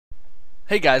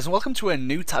Hey guys, and welcome to a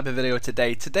new type of video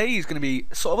today. Today is going to be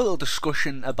sort of a little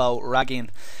discussion about ragging.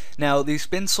 Now, there's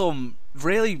been some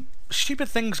really stupid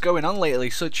things going on lately,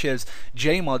 such as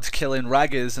Jmods killing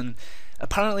raggers, and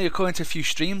apparently according to a few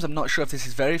streams, I'm not sure if this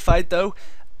is verified though,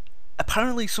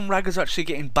 apparently some raggers are actually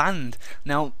getting banned.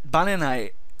 Now, banning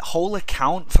a whole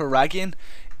account for ragging,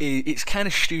 it's kind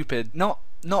of stupid. Not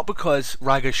because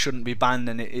raggers shouldn't be banned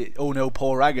and oh no,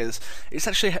 poor raggers. It's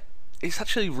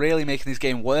actually really making this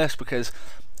game worse because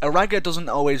a ragger doesn't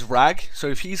always rag, so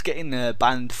if he's getting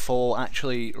banned for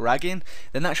actually ragging,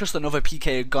 then that's just another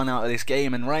PK gone out of this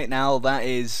game, and right now that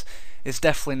is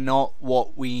definitely not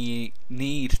what we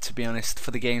need, to be honest,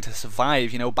 for the game to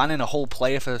survive. You know, banning a whole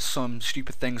player for some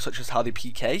stupid things such as how they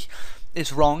PK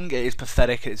is wrong, it is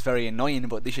pathetic, it's very annoying,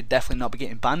 but they should definitely not be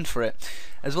getting banned for it.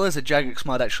 As well as the Jagex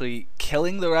mod actually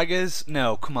killing the raggers,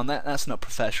 no, come on, that's not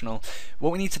professional.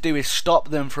 What we need to do is stop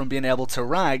them from being able to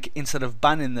rag instead of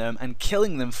banning them and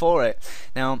killing them for it.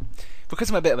 Now, because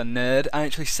I'm a bit of a nerd, I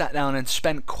actually sat down and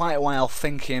spent quite a while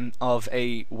thinking of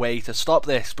a way to stop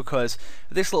this, because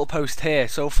this little post here,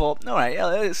 so I thought, alright, yeah,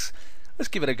 let's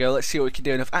give it a go, let's see what we can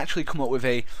do, and I've actually come up with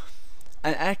a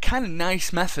kind of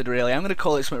nice method, really. I'm going to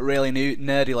call it something really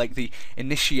nerdy, like the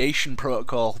Initiation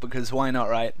protocol, because why not,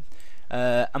 right?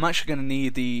 I'm actually going to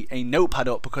need a notepad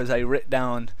up because I writ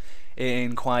down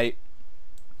in quite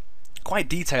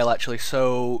detail, actually.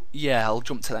 So yeah, I'll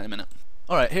jump to that in a minute.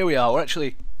 All right, here we are. We're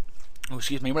actually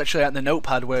at the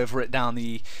notepad where I've written down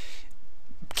the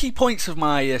key points of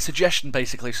my suggestion,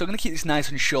 basically. So I'm going to keep this nice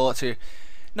and short to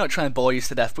not try and bore you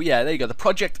to death, but yeah, there you go, the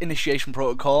project initiation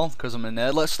protocol, because I'm a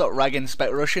nerd. Let's stop ragging,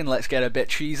 spec rushing, let's get a bit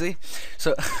cheesy.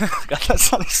 So, God, that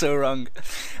sounded so wrong.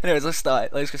 Anyways, let's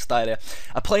get started here.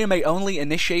 A player may only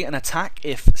initiate an attack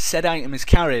if said item is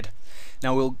carried.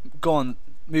 Now we'll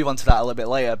move on to that a little bit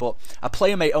later, but a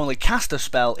player may only cast a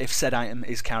spell if said item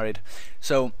is carried.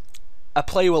 So, a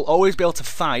player will always be able to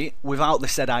fight without the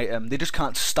said item. They just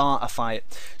can't start a fight.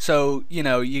 So, you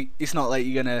know, it's not like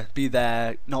you're going to be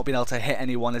there not being able to hit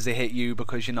anyone as they hit you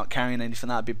because you're not carrying anything.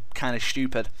 That'd be kind of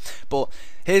stupid. But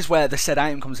here's where the said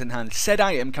item comes in hand. Said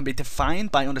item can be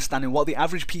defined by understanding what the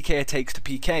average PKer takes to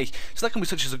PK. So that can be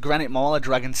such as a Granite Maul, a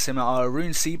Dragon Simmer, or a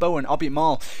Rune Seabow, an Obby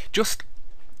Maul. Just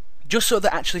so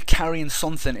they're actually carrying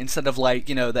something instead of, like,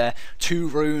 you know, they're 2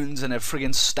 runes and a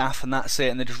friggin' staff and that's it,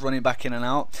 and they're just running back in and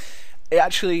out. It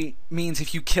actually means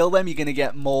if you kill them, you're going to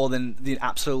get more than the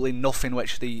absolutely nothing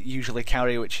which they usually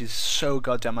carry, which is so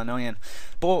goddamn annoying.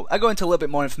 But I go into a little bit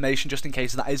more information just in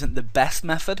case that isn't the best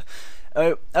method.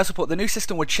 As I put, the new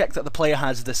system would check that the player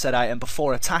has the said item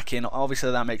before attacking.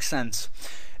 Obviously that makes sense.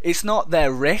 It's not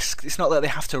their risk, it's not that they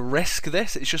have to risk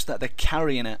this, it's just that they're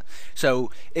carrying it.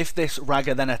 So if this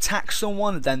ragger then attacks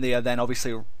someone, then they are then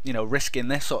obviously, you know, risking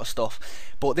this sort of stuff.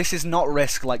 But this is not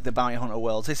risk like the Bounty Hunter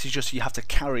worlds, this is just you have to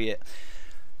carry it.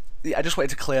 I just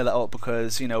wanted to clear that up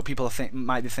because, you know, people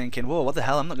might be thinking, whoa, what the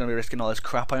hell, I'm not going to be risking all this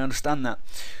crap, I understand that.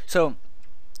 So,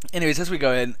 anyways, as we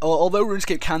go in, although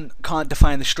RuneScape can't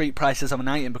define the street prices of an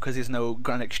item because there's no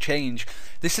grand exchange,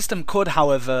 this system could,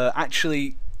 however,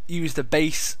 actually use the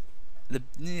base,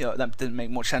 you know, that didn't make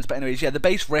much sense, but anyways, yeah, the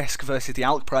base risk versus the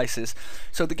alch prices.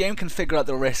 So the game can figure out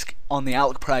the risk on the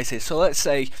alch prices. So let's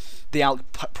say the alch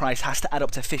price has to add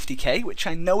up to 50k, which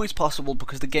I know is possible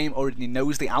because the game already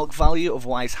knows the alch value,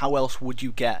 otherwise how else would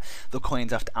you get the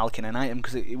coins after alching an item,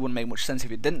 because it wouldn't make much sense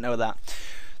if you didn't know that.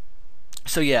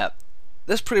 So yeah,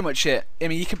 that's pretty much it. I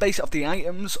mean, you can base it off the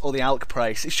items or the alch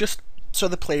price, it's just so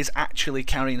the player's actually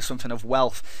carrying something of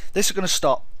wealth. This is going to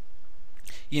stop,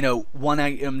 you know, one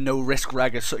item, no risk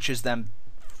raggers such as them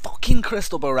fucking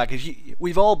crystal bow raggers.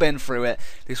 We've all been through it.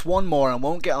 There's one more and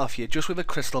won't get off you just with a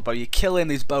crystal bow. You kill him,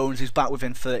 his bones, he's back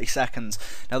within 30 seconds.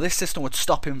 Now this system would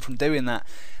stop him from doing that,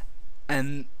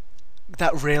 and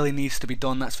that really needs to be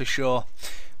done, that's for sure.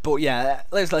 But yeah,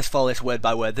 let's follow this word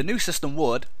by word. The new system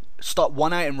would stop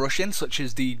one item rushing, such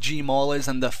as the G-Maulers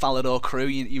and the Falador crew.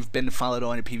 You've been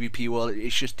Falador in a PvP world,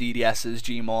 it's just DDSs,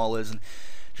 G-Maulers, and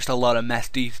just a lot of mess,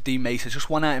 D-Maces. Just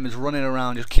one item is running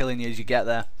around just killing you as you get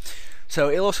there. So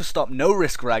it'll also stop no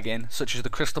risk ragging, such as the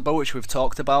crystal bow, which we've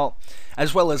talked about,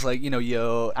 as well as, like, you know,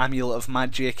 your amulet of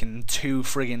magic and 2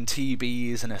 friggin'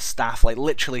 TBs and a staff, like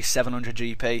literally 700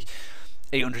 GP,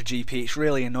 800 GP. It's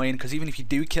really annoying because even if you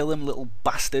do kill them, little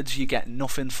bastards, you get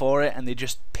nothing for it and they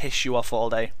just piss you off all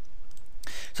day.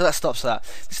 So that stops that.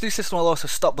 This new system will also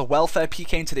stop the welfare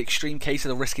PKing to the extreme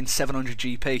cases of risking 700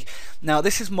 GP. Now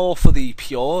this is more for the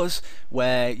pures,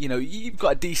 where you've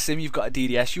got a DSIM, you've got a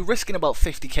DDS, you're risking about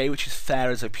 50k, which is fair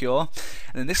as a pure.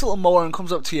 And then this little moron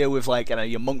comes up to you with like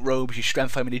your monk robes, your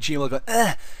strength family, your GM,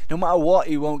 go, no matter what,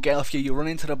 he won't get off you. You run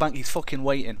into the bank, he's fucking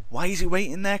waiting. Why is he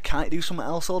waiting there? Can't he do something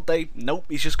else all day? Nope,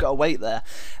 he's just got to wait there,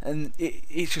 and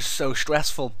it's just so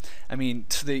stressful. I mean,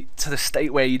 to the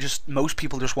state where most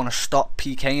people just want to stop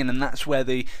PKing, and that's where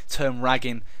the term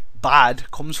ragging bad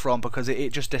comes from, because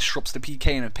it just disrupts the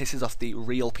PKing and pisses off the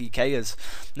real PKers.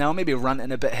 Now I may be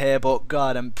ranting a bit here, but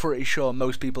God, I'm pretty sure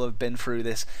most people have been through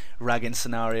this ragging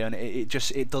scenario, and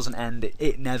it doesn't end.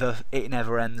 It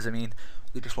never ends. I mean,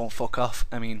 they just won't fuck off.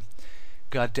 I mean,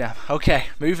 god damn. Okay,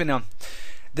 moving on.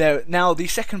 Now the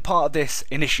second part of this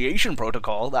initiation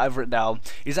protocol that I've written down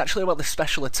is actually about the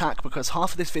special attack, because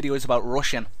half of this video is about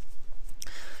rushing.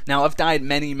 Now I've died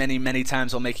many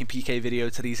times while making PK video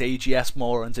to these AGS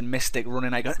morons and Mystic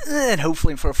running. I go and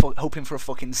hoping for a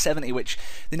fucking 70, which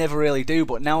they never really do.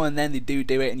 But now and then they do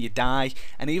it, and you die.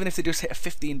 And even if they just hit a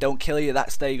 50 and don't kill you,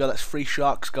 there you go. That's 3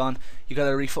 sharks gone. You got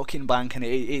to re-fucking bank, and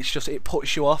it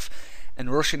puts you off.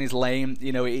 And rushing is lame.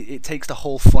 It takes the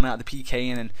whole fun out of the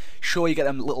PKing. And sure, you get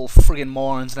them little friggin'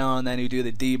 morons now and then who do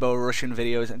the Debo rushing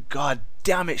videos, and god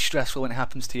damn, it's stressful when it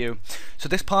happens to you. So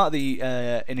this part of the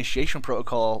initiation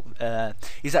protocol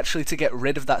is actually to get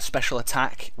rid of that special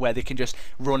attack where they can just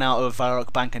run out of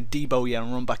Varrock Bank and Debo you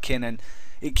and run back in, and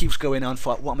it keeps going on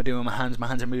for what am I doing with my hands? My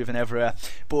hands are moving everywhere.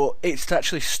 But it's to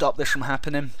actually stop this from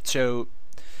happening. So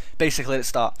basically, let's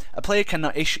start. A player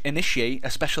cannot initiate a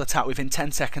special attack within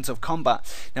 10 seconds of combat.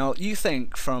 Now, you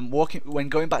think when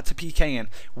going back to PKing,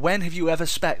 when have you ever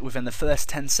spec within the first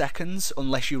 10 seconds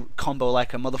unless you combo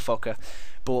like a motherfucker?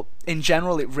 But in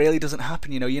general, it really doesn't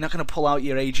happen. You're not going to pull out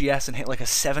your AGS and hit like a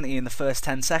 70 in the first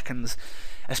 10 seconds,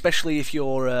 especially if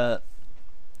you're a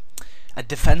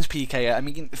defense PKer. I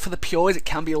mean, for the pures, it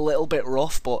can be a little bit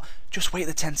rough, but just wait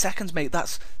the 10 seconds, mate.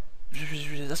 That's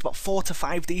about 4 to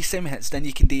 5 DSIM hits, then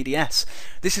you can DDS.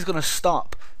 This is going to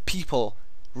stop people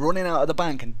running out of the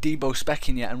bank and Debo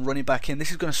specking you and running back in.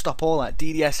 This is going to stop all that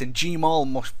DDS and G-maul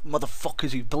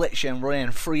motherfuckers who blitz you and run in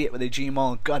and free it with a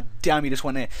G-maul. God damn, you just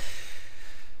went in.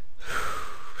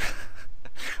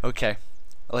 Okay,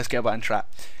 let's get back on track.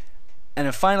 And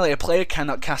then finally, a player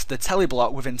cannot cast the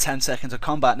teleblock within 10 seconds of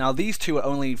combat. Now these two are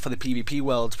only for the PvP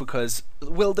worlds, because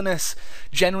wilderness,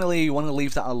 generally you want to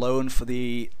leave that alone for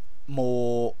the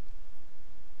more,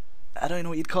 I don't know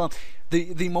what you'd call them,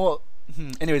 the more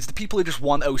anyways, the people who just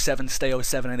want 07 stay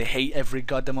 07 and they hate every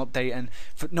goddamn update, and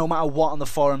no matter what on the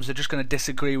forums they're just going to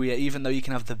disagree with you. Even though you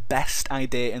can have the best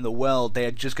idea in the world, they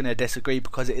are just going to disagree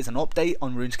because it is an update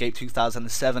on RuneScape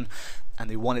 2007 and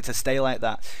they want it to stay like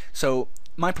that. So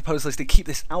my proposal is to keep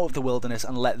this out of the wilderness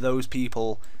and let those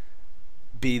people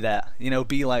be there,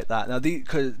 be like that. Now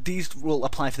these will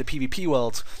apply for the PvP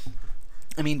worlds.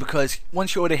 I mean, because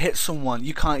once you already hit someone,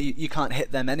 you can't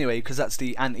hit them anyway, because that's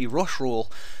the anti-rush rule.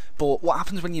 But what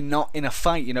happens when you're not in a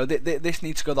fight? This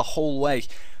needs to go the whole way.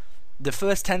 The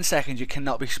first 10 seconds you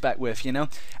cannot be spec with, and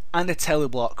a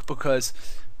teleblock, because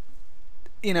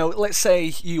let's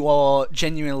say you are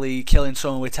genuinely killing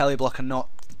someone with teleblock and not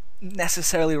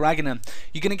necessarily ragging them.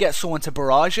 You're gonna get someone to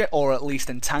barrage it or at least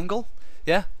entangle.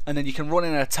 Yeah, and then you can run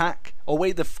in an attack or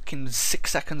wait the fucking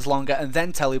 6 seconds longer and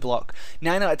then teleblock.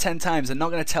 9 out of 10 times they're not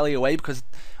going to tell you away, because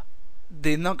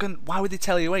they're not going. Why would they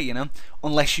tell you away?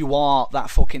 Unless you are that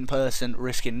fucking person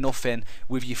risking nothing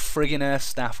with your friggin' earth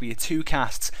staff with your 2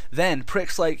 casts, then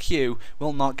pricks like you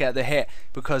will not get the hit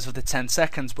because of the 10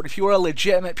 seconds. But if you are a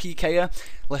legitimate PKer,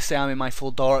 let's say I'm in my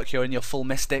full Doric, you're in your full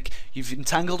Mystic, you've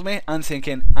entangled me, I'm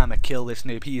thinking, I'ma kill this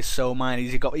noob, he is so mine,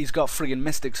 he's got friggin'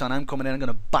 Mystics on, I'm coming in, I'm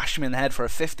gonna bash him in the head for a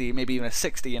 50, maybe even a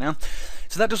 60,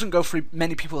 So that doesn't go through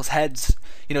many people's heads,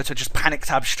 to just panic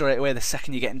tab straight away the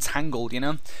second you get entangled,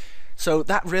 So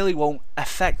that really won't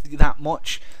affect that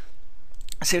much.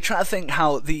 So you're trying to think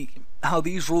how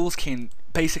these rules can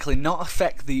basically not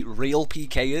affect the real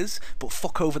PKers, but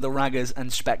fuck over the raggers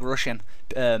and spec rushing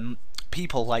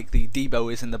people like the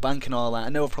Debo is in the bank and all that. I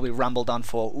know I've probably rambled on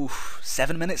for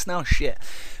 7 minutes now, shit.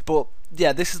 But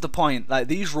yeah, this is the point. Like,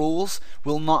 these rules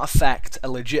will not affect a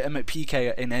legitimate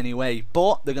PK in any way,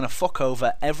 but they're gonna fuck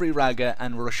over every ragger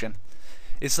and Russian.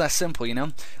 It's that simple,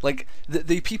 Like,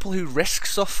 the people who risk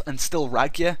stuff and still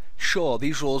rag you, sure,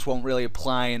 these rules won't really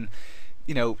apply and,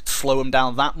 slow them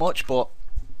down that much, but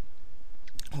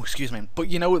excuse me. But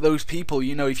those people,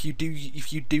 if you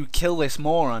do kill this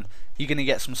moron, you're gonna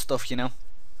get some stuff,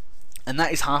 and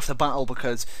that is half the battle,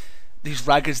 because these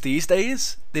raggers these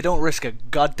days, they don't risk a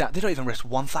goddamn. They don't even risk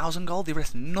 1,000 gold. They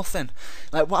risk nothing.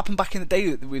 Like what happened back in the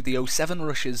day with the 07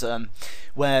 rushes,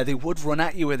 where they would run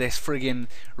at you with this friggin'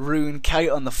 rune kite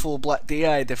on the full black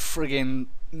DI, the friggin'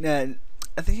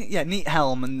 I think yeah, neat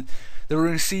helm, and the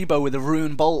rune Sibo with the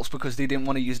rune bolts because they didn't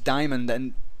want to use diamond.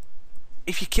 And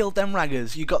if you killed them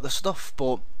raggers, you got the stuff.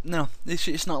 But no,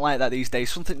 it's not like that these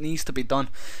days. Something needs to be done.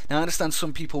 Now I understand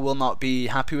some people will not be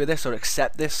happy with this or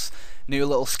accept this new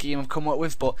little scheme I've come up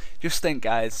with, but just think,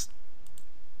 guys,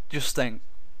 just think,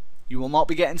 you will not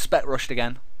be getting spec rushed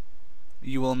again.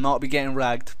 You will not be getting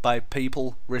ragged by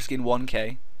people risking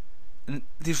 1k. And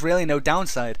there's really no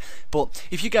downside. But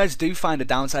if you guys do find a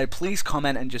downside, please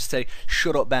comment and just say,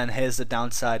 shut up Ben, here's the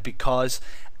downside, because,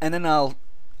 and then I'll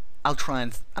try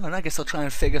and, I don't know, I guess I'll try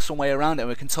and figure some way around it and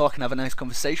we can talk and have a nice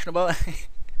conversation about it.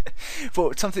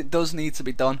 But something does need to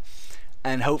be done,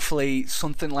 and hopefully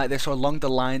something like this, or along the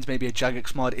lines, maybe a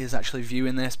Jagex mod is actually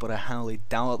viewing this, but I highly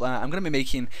doubt that. I'm going to be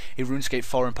making a RuneScape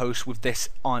forum post with this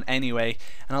on anyway,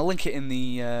 and I'll link it in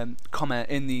the comment,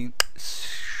 in the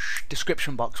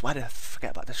description box. Why did I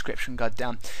forget about description?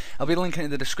 Goddamn! I'll be linking it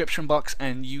in the description box,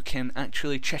 and you can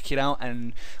actually check it out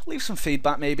and leave some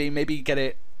feedback. Maybe get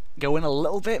it going a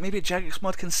little bit. Maybe a Jagex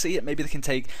mod can see it. Maybe they can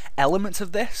take elements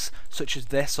of this, such as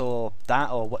this or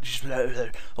that or what,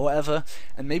 or whatever,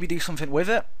 and maybe do something with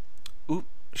it. Oop,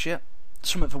 shit,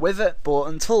 something with it. But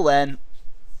until then,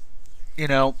 you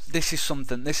know, this is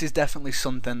something. This is definitely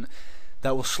something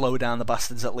that will slow down the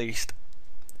bastards at least.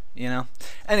 You know.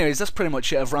 Anyways, that's pretty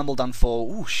much it. I've rambled on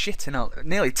for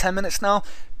nearly 10 minutes now.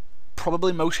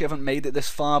 Probably mostly haven't made it this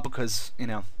far because, you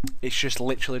know, it's just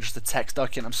literally just a text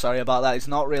document. I'm sorry about that. It's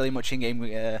not really much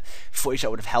in-game footage that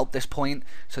would have helped this point,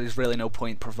 so there's really no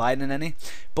point providing any.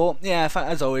 But yeah,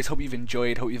 as always, hope you've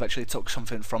enjoyed, hope you've actually took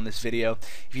something from this video.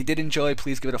 If you did enjoy,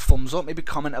 please give it a thumbs up, maybe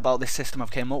comment about this system I've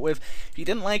came up with. If you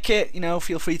didn't like it, you know,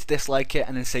 feel free to dislike it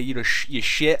and then say you're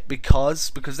shit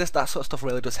because that sort of stuff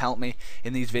really does help me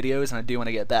in these videos, and I do want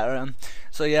to get better at them.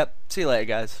 So yeah, see you later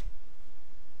guys.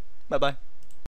 Bye bye.